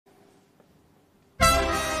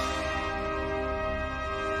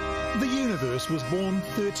The universe was born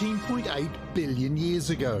 13.8 billion years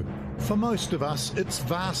ago. For most of us, its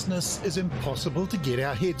vastness is impossible to get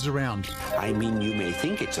our heads around. I mean, you may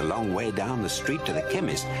think it's a long way down the street to the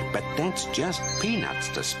chemist, but that's just peanuts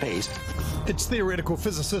to space. It's theoretical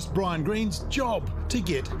physicist Brian Greene's job to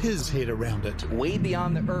get his head around it. Way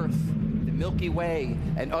beyond the Earth, the Milky Way,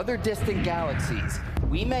 and other distant galaxies,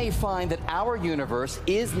 we may find that our universe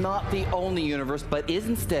is not the only universe, but is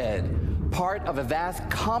instead part of a vast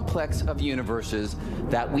complex of universes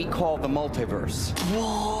that we call the multiverse.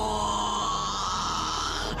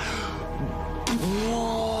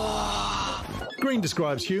 Greene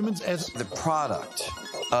describes humans as the product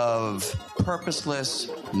of purposeless,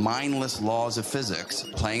 mindless laws of physics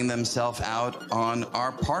playing themselves out on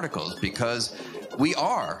our particles, because we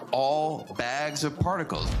are all bags of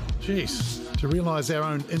particles. Jeez, to realise our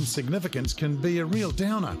own insignificance can be a real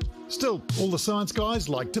downer. Still, all the science guys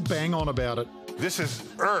like to bang on about it. This is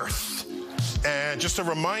Earth, and just a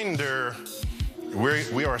reminder,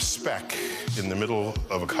 we are a speck in the middle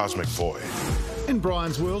of a cosmic void. In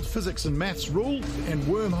Brian's world, physics and maths rule, and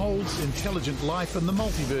wormholes, intelligent life and the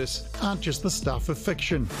multiverse aren't just the stuff of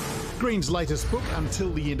fiction. Greene's latest book,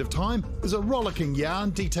 Until the End of Time, is a rollicking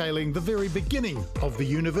yarn detailing the very beginning of the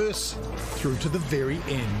universe through to the very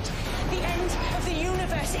end. The end of the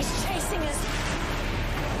universe is chasing us.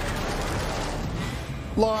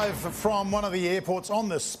 Live from one of the airports on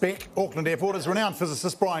this spec, Auckland Airport, is renowned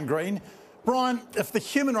physicist Brian Greene. Brian, if the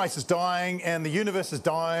human race is dying and the universe is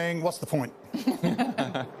dying, what's the point?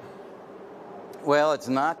 Well, it's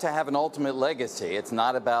not to have an ultimate legacy. It's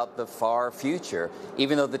not about the far future.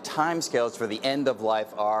 Even though the timescales for the end of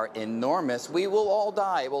life are enormous, we will all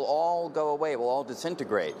die. It will all go away. It will all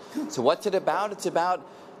disintegrate. So what's it about? It's about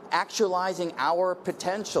actualizing our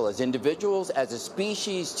potential as individuals, as a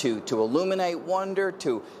species, to illuminate wonder,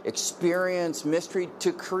 to experience mystery,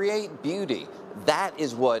 to create beauty. That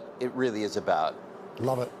is what it really is about.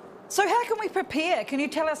 Love it. So how can we prepare? Can you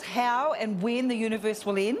tell us how and when the universe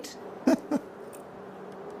will end?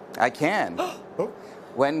 I can.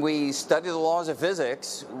 When we study the laws of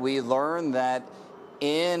physics, we learn that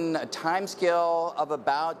in a time scale of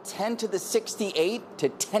about 10 to the 68 to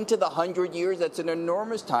 10 to the 100 years, that's an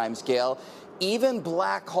enormous time scale, even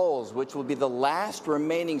black holes, which will be the last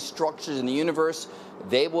remaining structures in the universe,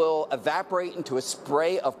 they will evaporate into a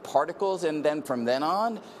spray of particles, and then from then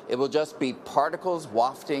on, it will just be particles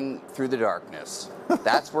wafting through the darkness.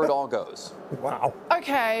 That's where it all goes. Wow.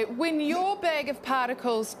 Okay, when your bag of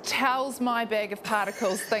particles tells my bag of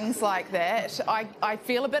particles things like that, I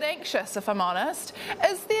feel a bit anxious, if I'm honest.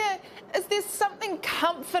 Is there something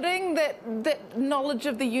comforting that knowledge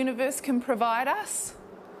of the universe can provide us?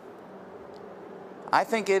 I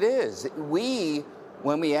think it is. We,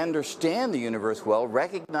 when we understand the universe well,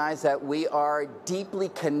 recognize that we are deeply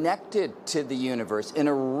connected to the universe in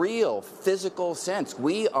a real physical sense.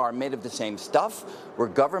 We are made of the same stuff. We're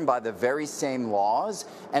governed by the very same laws,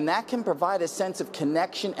 and that can provide a sense of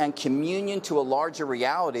connection and communion to a larger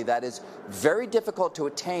reality that is very difficult to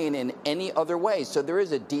attain in any other way. So there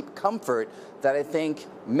is a deep comfort that I think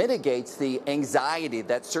mitigates the anxiety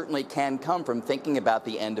that certainly can come from thinking about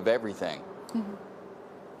the end of everything. Mm-hmm.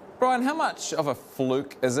 Brian, how much of a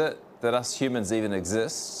fluke is it that us humans even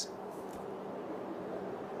exist?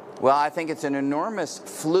 Well, I think it's an enormous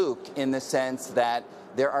fluke in the sense that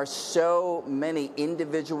there are so many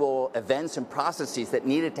individual events and processes that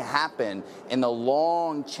needed to happen in the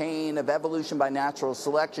long chain of evolution by natural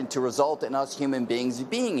selection to result in us human beings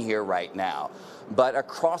being here right now. But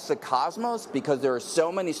across the cosmos, because there are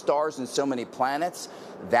so many stars and so many planets,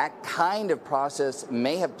 that kind of process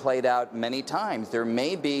may have played out many times. There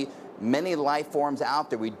may be many life forms out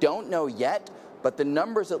there. We don't know yet, but the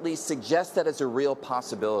numbers at least suggest that it's a real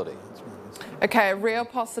possibility. Okay, a real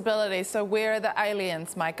possibility. So where are the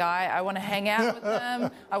aliens, my guy? I want to hang out with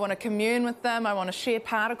them. I want to commune with them. I want to share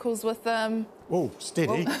particles with them. Oh,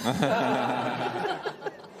 steady.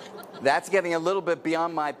 That's getting a little bit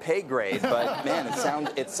beyond my pay grade, but man,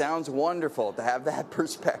 it sounds wonderful to have that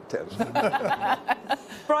perspective.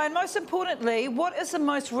 Brian, most importantly, what is the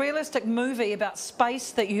most realistic movie about space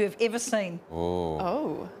that you have ever seen?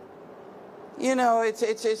 Oh. You know,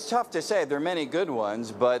 it's tough to say. There are many good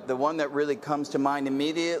ones, but the one that really comes to mind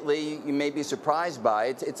immediately, you may be surprised by,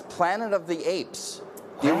 it's Planet of the Apes,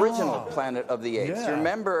 the original Planet of the Apes. Yeah. You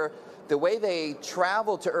remember the way they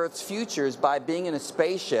travel to Earth's future is by being in a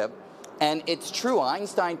spaceship. And it's true,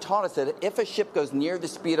 Einstein taught us that if a ship goes near the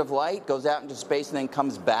speed of light, goes out into space and then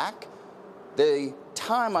comes back, the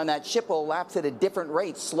time on that ship will elapse at a different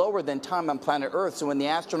rate, slower than time on planet Earth. So when the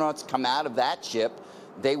astronauts come out of that ship,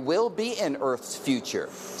 they will be in Earth's future.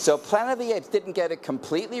 So Planet of the Apes didn't get it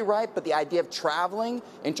completely right, but the idea of traveling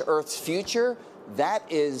into Earth's future, that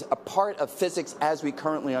is a part of physics as we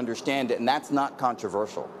currently understand it, and that's not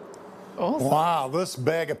controversial. Awesome. Wow, this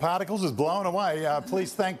bag of particles is blown away.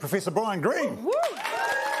 Please thank Professor Brian Greene.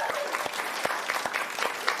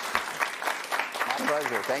 My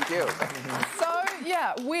pleasure. Thank you. So,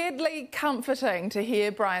 yeah, weirdly comforting to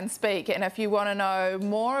hear Brian speak. And if you want to know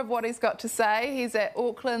more of what he's got to say, he's at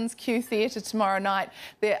Auckland's Q Theatre tomorrow night.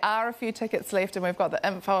 There are a few tickets left, and we've got the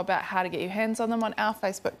info about how to get your hands on them on our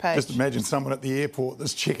Facebook page. Just imagine someone at the airport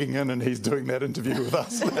that's checking in and he's doing that interview with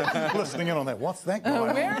us, listening in on that. What's that guy?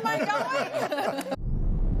 Where am I going?